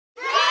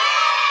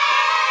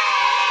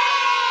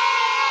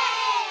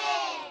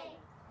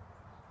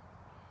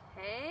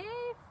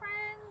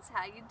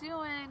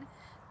doing?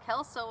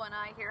 Kelso and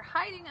I here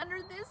hiding under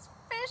this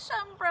fish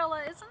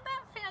umbrella. Isn't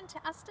that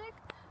fantastic?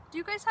 Do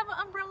you guys have an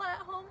umbrella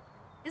at home?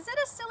 Is it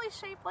a silly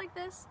shape like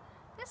this?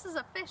 This is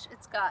a fish.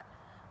 It's got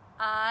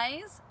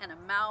eyes and a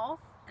mouth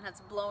and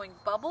it's blowing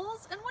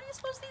bubbles. And what do you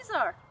suppose these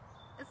are?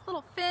 It's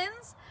little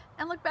fins.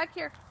 And look back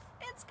here.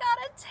 It's got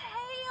a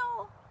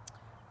tail.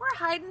 We're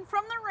hiding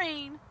from the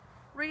rain,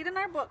 reading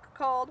our book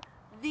called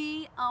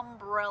The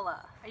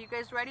Umbrella. Are you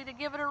guys ready to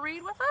give it a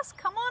read with us?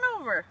 Come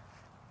on over.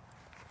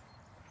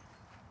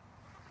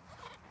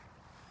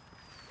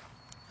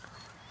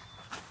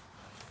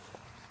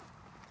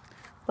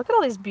 Look at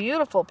all these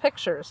beautiful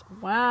pictures.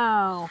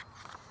 Wow.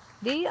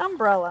 The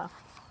umbrella.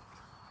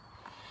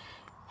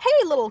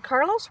 Hey, little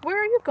Carlos,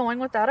 where are you going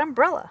with that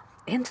umbrella?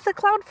 Into the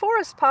cloud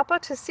forest, Papa,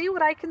 to see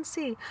what I can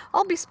see.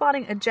 I'll be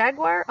spotting a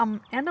jaguar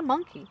and a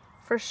monkey.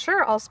 For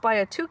sure, I'll spy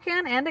a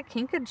toucan and a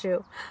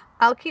kinkajou.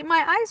 I'll keep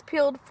my eyes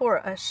peeled for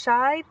a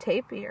shy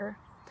tapir.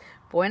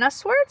 Buena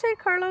suerte,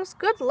 Carlos.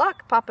 Good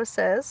luck, Papa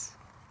says.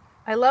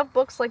 I love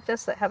books like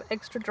this that have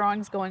extra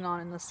drawings going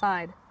on in the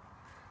side.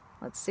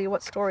 Let's see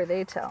what story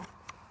they tell.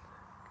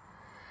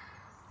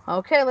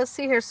 Okay, let's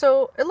see here.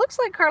 So it looks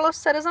like Carlos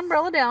set his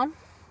umbrella down.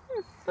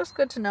 That's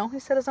good to know. He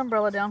set his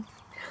umbrella down.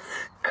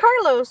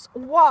 Carlos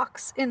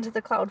walks into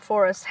the cloud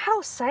forest.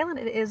 How silent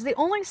it is. The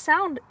only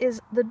sound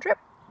is the drip,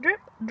 drip,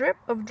 drip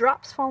of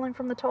drops falling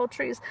from the tall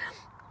trees.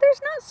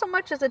 There's not so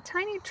much as a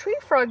tiny tree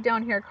frog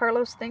down here,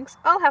 Carlos thinks.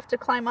 I'll have to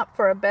climb up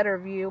for a better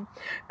view.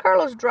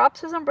 Carlos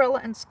drops his umbrella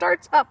and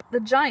starts up the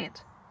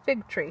giant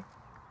fig tree.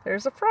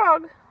 There's a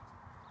frog.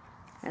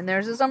 And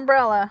there's his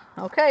umbrella.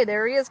 Okay,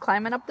 there he is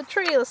climbing up the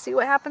tree. Let's see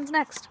what happens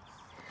next.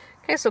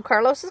 Okay, so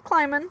Carlos is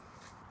climbing.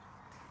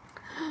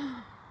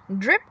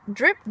 Drip,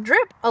 drip,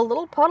 drip. A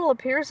little puddle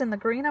appears in the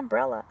green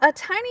umbrella. A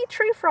tiny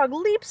tree frog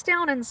leaps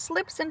down and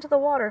slips into the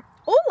water.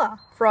 Hola,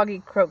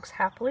 Froggy croaks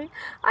happily.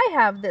 I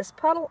have this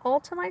puddle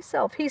all to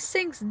myself. He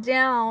sinks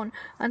down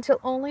until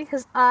only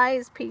his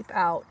eyes peep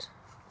out.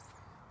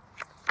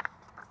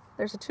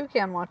 There's a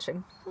toucan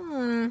watching.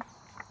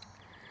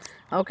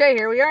 Okay,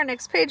 here we are.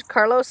 Next page.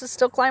 Carlos is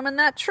still climbing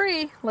that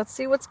tree. Let's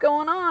see what's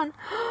going on.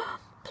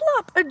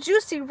 Plop! A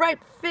juicy,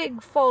 ripe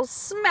fig falls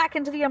smack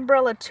into the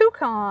umbrella.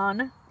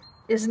 Toucan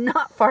is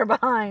not far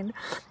behind.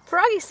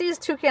 Froggy sees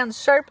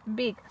Toucan's sharp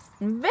beak.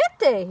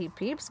 Vete, he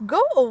peeps.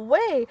 Go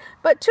away.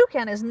 But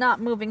Toucan is not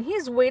moving.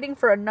 He's waiting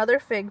for another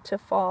fig to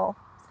fall.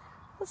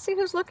 Let's see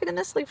who's looking in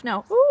this leaf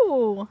now.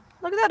 Ooh,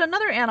 look at that.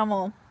 Another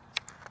animal.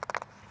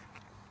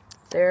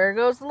 There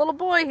goes the little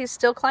boy. He's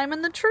still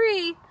climbing the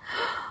tree.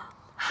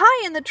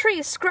 High in the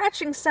tree,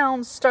 scratching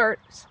sounds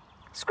start.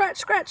 Scratch,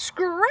 scratch,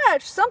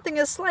 scratch. Something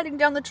is sliding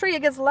down the tree.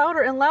 It gets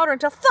louder and louder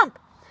until thump.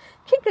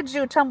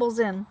 Kinkajou tumbles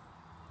in.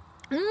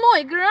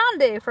 Muy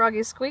grande,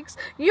 Froggy squeaks.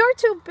 You're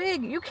too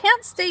big. You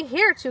can't stay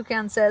here,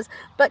 Toucan says.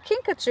 But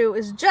Kinkajou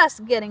is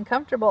just getting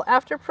comfortable.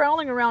 After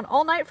prowling around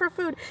all night for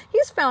food,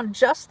 he's found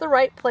just the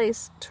right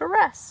place to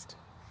rest.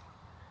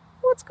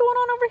 What's going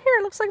on over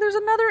here? Looks like there's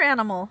another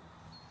animal.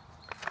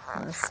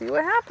 Let's see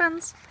what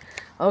happens.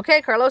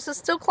 Okay, Carlos is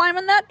still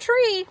climbing that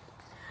tree.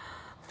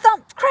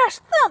 Thump, crash,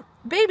 thump.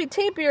 Baby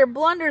tapir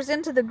blunders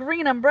into the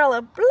green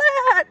umbrella.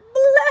 Blat,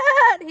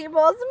 blat, he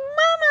bawls.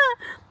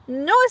 Mama!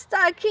 No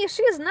está aquí.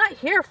 She is not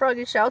here,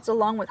 Froggy shouts,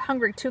 along with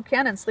hungry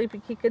toucan and sleepy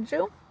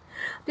Kinkajou.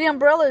 The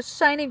umbrella's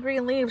shiny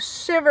green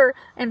leaves shiver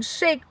and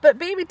shake, but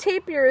baby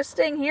tapir is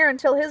staying here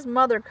until his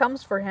mother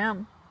comes for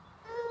him.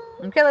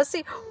 Okay, let's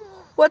see.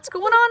 What's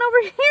going on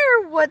over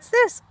here? What's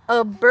this?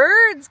 A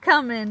bird's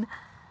coming.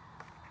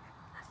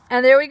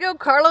 And there we go.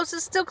 Carlos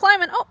is still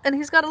climbing. Oh, and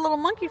he's got a little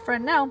monkey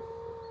friend now.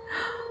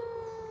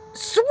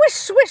 Swish,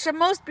 swish. A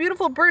most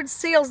beautiful bird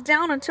sails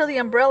down until the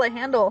umbrella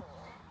handle.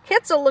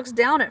 Quetzal looks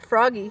down at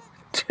Froggy.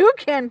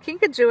 Toucan,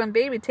 Kinkajou, and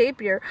baby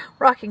tapir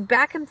rocking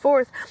back and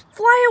forth.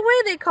 Fly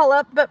away, they call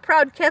up, but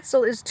proud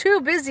Quetzal is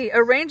too busy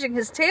arranging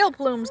his tail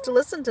plumes to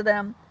listen to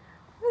them.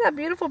 Look at that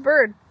beautiful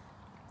bird.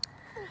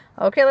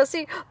 Okay, let's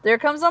see. There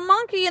comes a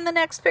monkey in the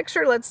next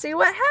picture. Let's see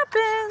what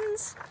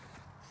happens.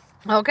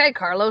 Okay,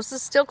 Carlos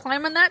is still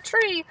climbing that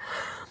tree.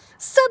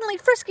 Suddenly,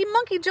 Frisky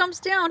Monkey jumps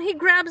down. He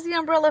grabs the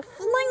umbrella,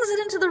 flings it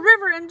into the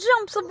river, and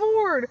jumps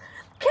aboard.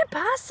 ¿Qué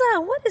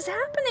pasa? What is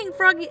happening?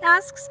 Froggy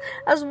asks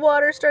as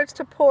water starts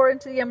to pour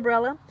into the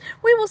umbrella.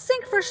 We will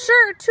sink for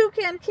sure.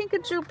 Toucan,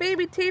 Kinkajou,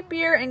 baby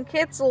tapir, and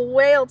Quetzal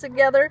wail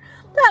together.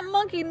 That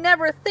monkey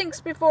never thinks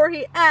before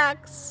he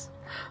acts.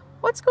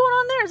 What's going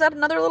on there? Is that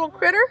another little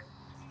critter?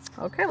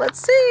 Okay,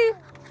 let's see.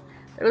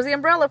 There's the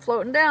umbrella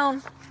floating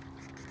down.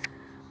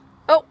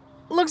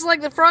 Looks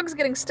like the frog's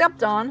getting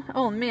stepped on.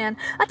 Oh, man.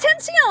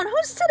 Attention!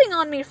 Who's sitting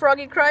on me?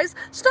 Froggy cries.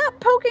 Stop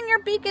poking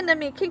your beak into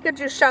me,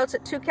 Kinkajou shouts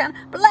at Toucan.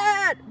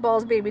 Blat!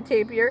 Bawls baby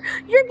tapir.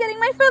 You're getting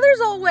my feathers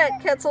all wet,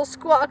 Quetzal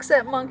squawks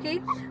at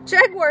Monkey.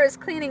 Jaguar is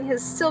cleaning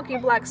his silky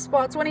black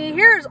spots when he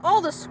hears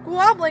all the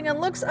squabbling and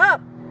looks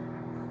up.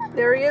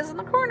 There he is in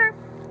the corner.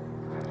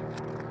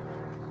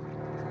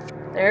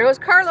 There goes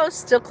Carlos,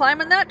 still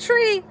climbing that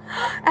tree.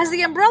 As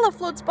the umbrella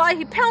floats by,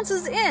 he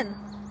pounces in.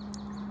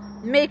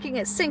 making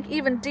it sink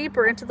even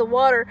deeper into the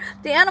water.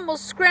 The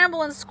animals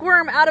scramble and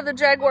squirm out of the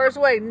jaguar's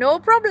way. No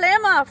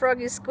problema,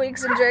 Froggy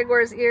squeaks in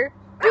Jaguar's ear.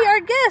 Be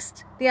our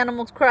guest, the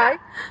animals cry.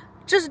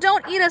 Just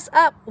don't eat us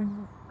up,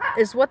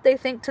 is what they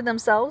think to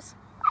themselves.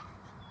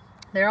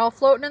 They're all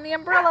floating in the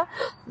umbrella.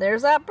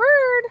 There's that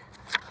bird.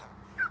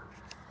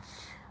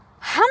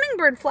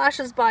 Hummingbird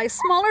flashes by,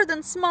 smaller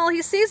than small.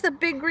 He sees the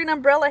big green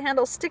umbrella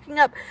handle sticking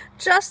up,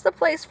 just the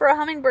place for a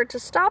hummingbird to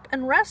stop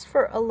and rest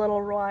for a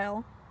little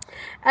while.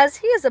 As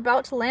he is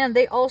about to land,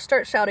 they all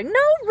start shouting,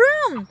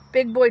 "No room!"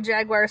 Big Boy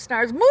Jaguar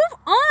snarls. "Move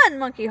on!"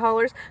 Monkey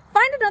hollers.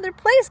 "Find another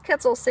place,"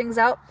 Quetzal sings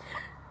out.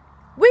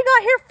 "We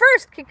got here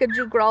first,"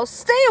 Kinkajou growls.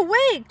 "Stay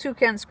away,"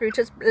 Toucan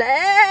screeches.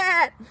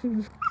 "Blat!"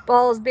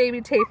 bawls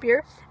Baby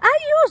Tapir.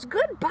 "Adios,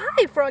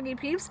 goodbye," Froggy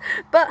peeps.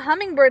 But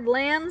Hummingbird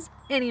lands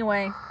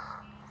anyway.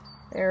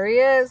 There he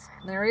is.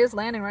 There he is,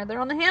 landing right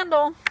there on the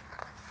handle.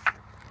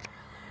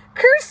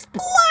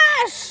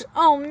 Kersplash!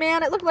 Oh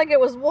man, it looked like it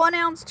was 1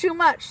 ounce too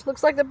much.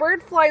 Looks like the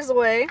bird flies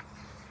away.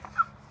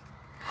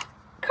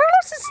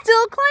 Carlos is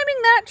still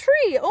climbing that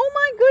tree. Oh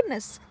my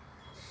goodness.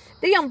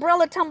 The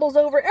umbrella tumbles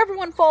over.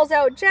 Everyone falls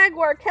out.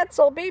 Jaguar,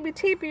 Quetzal, Baby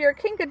Tapir,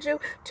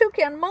 Kinkajou,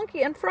 Toucan,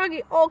 Monkey, and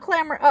Froggy all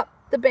clamber up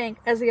the bank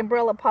as the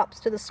umbrella pops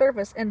to the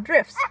surface and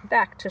drifts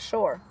back to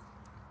shore.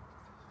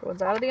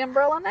 Everyone's out of the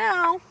umbrella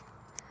now.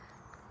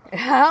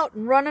 Out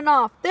and running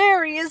off.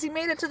 There he is. He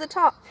made it to the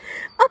top.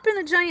 Up in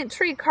the giant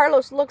tree,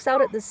 Carlos looks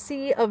out at the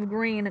sea of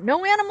green.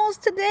 No animals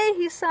today,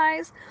 he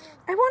sighs.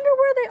 I wonder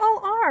where they all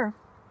are.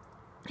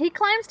 He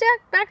climbs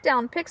back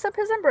down, picks up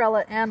his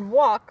umbrella, and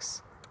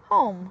walks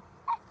home.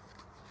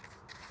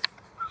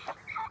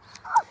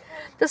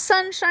 The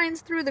sun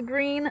shines through the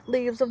green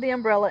leaves of the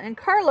umbrella, and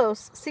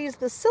Carlos sees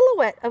the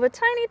silhouette of a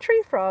tiny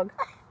tree frog.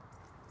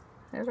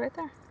 There's right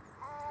there.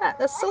 Ah,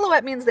 the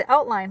silhouette means the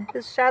outline,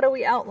 his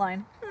shadowy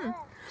outline.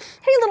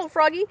 Hey, little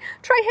froggy,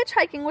 try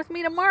hitchhiking with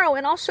me tomorrow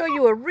and I'll show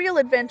you a real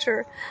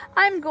adventure.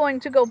 I'm going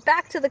to go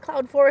back to the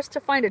cloud forest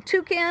to find a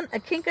toucan, a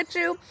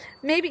kinkajou,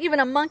 maybe even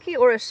a monkey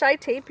or a shy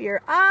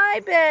tapir.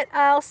 I bet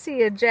I'll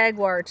see a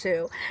jaguar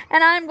too.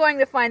 And I'm going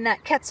to find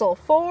that Quetzal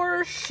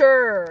for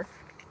sure.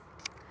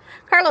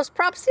 Carlos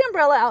props the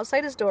umbrella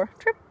outside his door.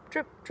 Drip,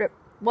 drip, drip.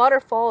 Water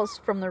falls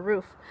from the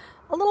roof.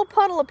 A little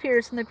puddle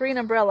appears in the green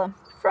umbrella.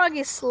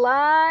 Froggy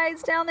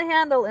slides down the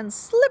handle and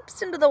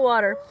slips into the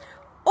water.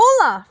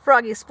 Hola,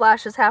 Froggy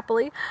splashes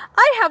happily.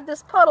 I have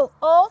this puddle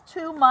all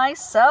to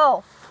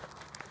myself.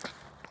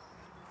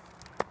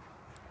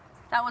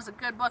 That was a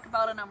good book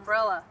about an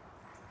umbrella.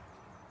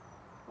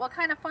 What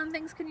kind of fun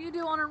things can you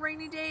do on a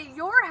rainy day at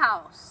your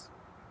house?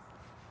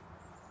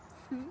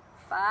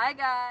 Bye,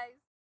 guys.